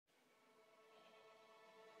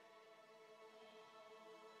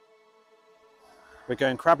We're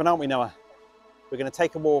going crabbing, aren't we, Noah? We're going to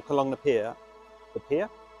take a walk along the pier. The pier?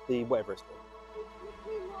 The whatever it's called.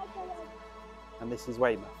 And this is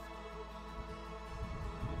Weymouth.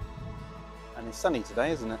 And it's sunny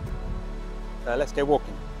today, isn't it? Let's go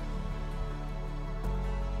walking.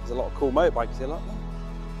 There's a lot of cool motorbikes here, like that.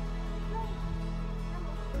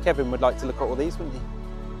 Kevin would like to look at all these, wouldn't he?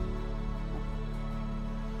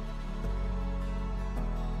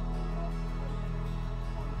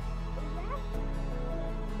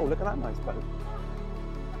 Oh, look at that nice boat.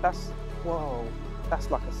 That's, whoa, that's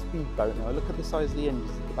like a speedboat now. Look at the size of the engines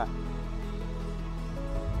at the back.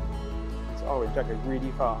 It's orange, that goes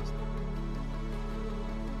really fast.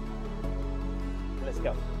 Let's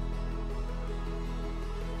go.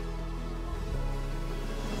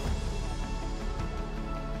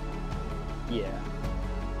 Yeah.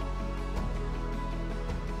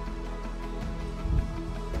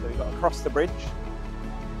 So we've got to cross the bridge.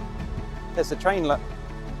 There's a train, look.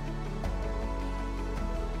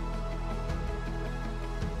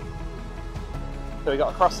 So we've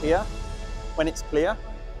got to cross here when it's clear.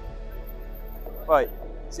 Right,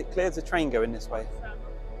 is it clear? There's a train going this way.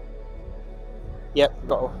 Yep, we've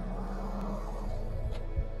got to.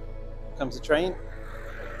 Comes a train.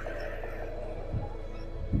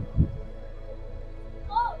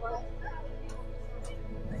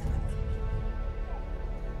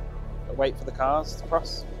 Wait for the cars to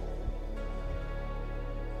cross.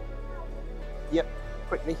 Yep,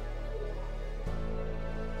 quickly.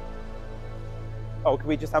 Oh, can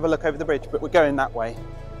we just have a look over the bridge? But we're going that way.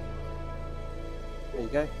 There you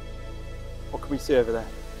go. What can we see over there?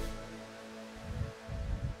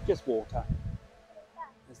 Just water.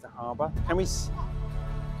 There's the harbour. Can we see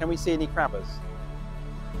any crabbers?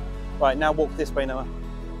 Right, now walk this way, Noah.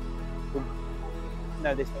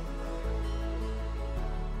 No, this way.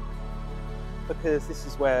 Because this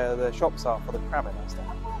is where the shops are for the crabbing and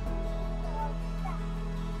stuff.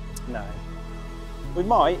 No. We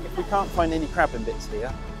might, if we can't find any crabbing bits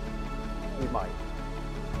here, we might.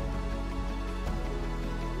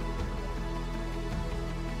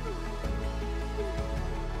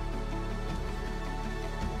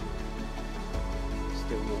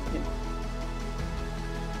 Still walking.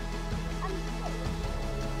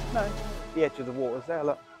 No, the edge of the water's there,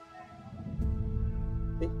 look.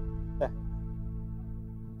 See? There.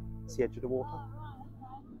 It's the edge of the water.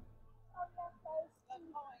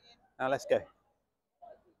 Now let's go.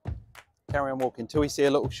 Carry on walking till we see a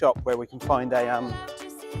little shop where we can find a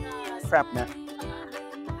crab net.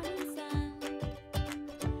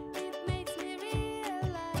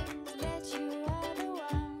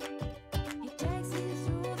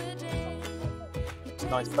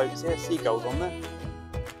 Nice boats here, seagulls on there.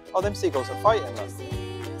 Oh, them seagulls are fighting us.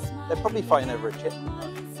 They're probably fighting over a chip.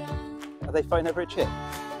 Are they fighting over a chip?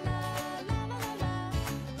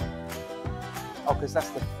 Oh, because that's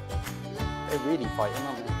the... They're really fighting,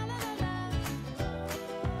 aren't they?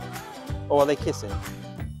 Or are they kissing?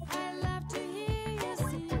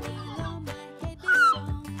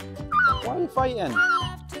 Why are you fighting?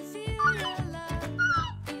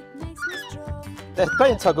 They're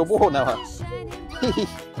playing tug of war now.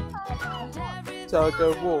 Tug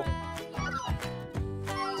of war.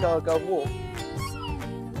 Tug of war.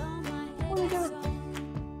 What are you doing?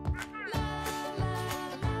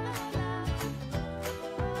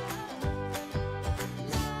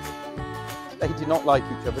 They do not like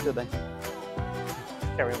each other, do they?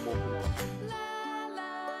 Carry on walking.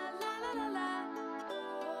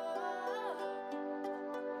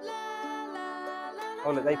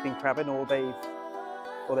 Oh look, they've been crabbing, or they've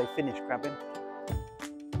finished crabbing.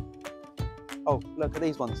 Oh, look at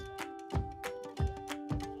these ones.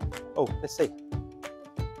 Oh, let's see.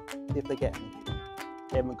 See if they get any.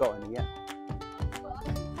 They haven't got any yet.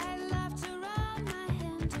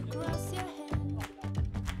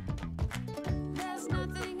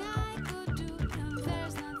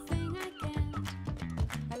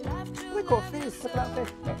 We've got a fish. Look at that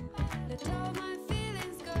fish.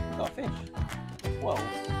 Got a fish. Whoa.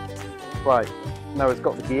 Right. Noah's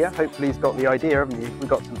got the gear. Hopefully he's got the idea, haven't you? We've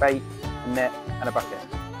got some bait, a net and a bucket.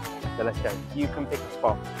 So let's go. You can pick a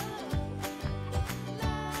spot.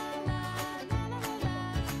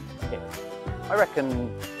 Yeah. I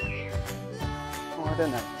reckon... Oh, I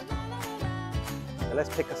don't know. So let's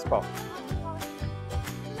pick a spot.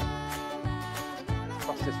 Let's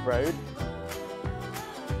cross this road.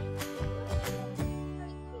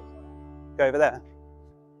 Go over there.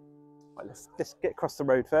 Right, let's get across the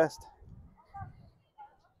road first.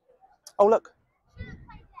 Oh look!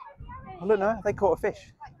 Oh look, no, they caught a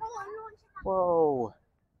fish. Whoa!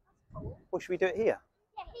 Well, should we do it here?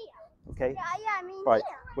 Yeah, here. Okay. Yeah, I mean right.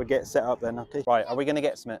 here. We'll get set up then, okay? Right, are we going to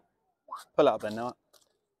get some? Pull it up then, Noah.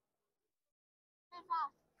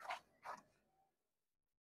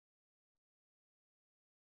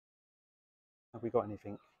 Have we got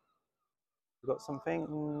anything? We got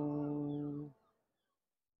something?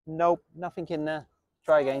 Nope, nothing in there.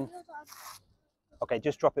 Try again. Okay,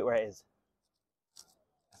 just drop it where it is.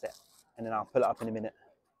 That's it. And then I'll pull it up in a minute.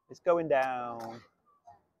 It's going down.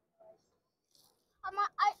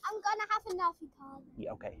 I'm gonna have another time.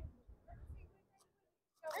 Yeah, okay.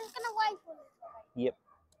 I'm just gonna wait for it. Yep.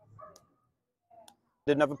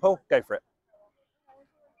 Did another pull? Go for it.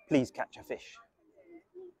 Please catch a fish.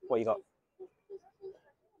 What you got?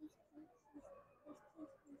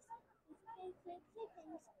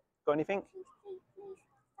 Got anything?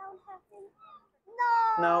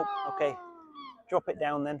 No. No? Okay. Drop it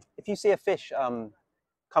down then. If you see a fish come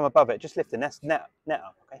above it, just lift the net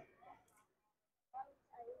up, okay?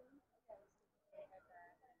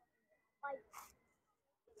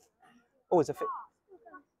 Oh, there's a fish.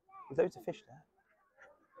 There's loads of fish there.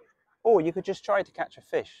 Or you could just try to catch a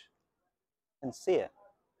fish and see it.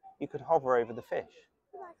 You could hover over the fish.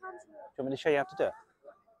 Do you want me to show you how to do it?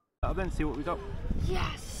 I'll then see what we got.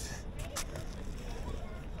 Yes.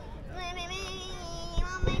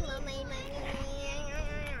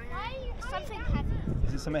 Something heavy.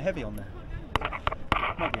 Is there something heavy on there?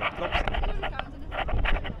 Might be a lobster.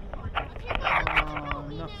 Oh,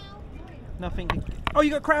 no. Nothing. Oh, you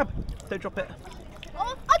got crab! Don't drop it.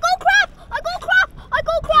 Oh, I got crab! I got crab! I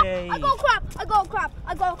got crab! Yay. I got crab! I got crab!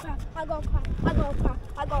 I got crab! I got crab! I got crab!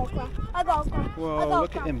 I got crab! I got crab! Whoa,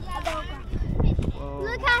 look at him. I got crab! Whoa.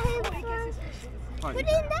 Look at him! Right, Put it in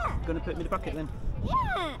there. Gonna put him in the bucket then?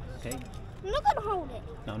 Yeah. Okay. I'm not gonna hold it.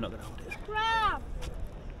 No, I'm not gonna hold it. Crab!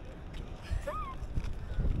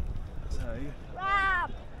 So,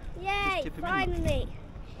 Crab! Yay! tip him in. Finally.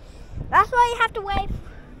 That's why you have to wait.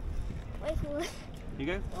 Wait for it. you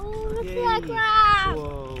go. Oh, look Yay. at that crab!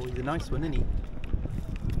 Whoa, he's a nice one, isn't he?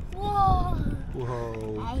 Whoa!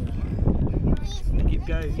 Whoa. Keep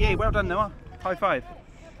going. Yay, well done, Noah. High five.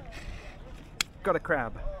 Got a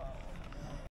crab.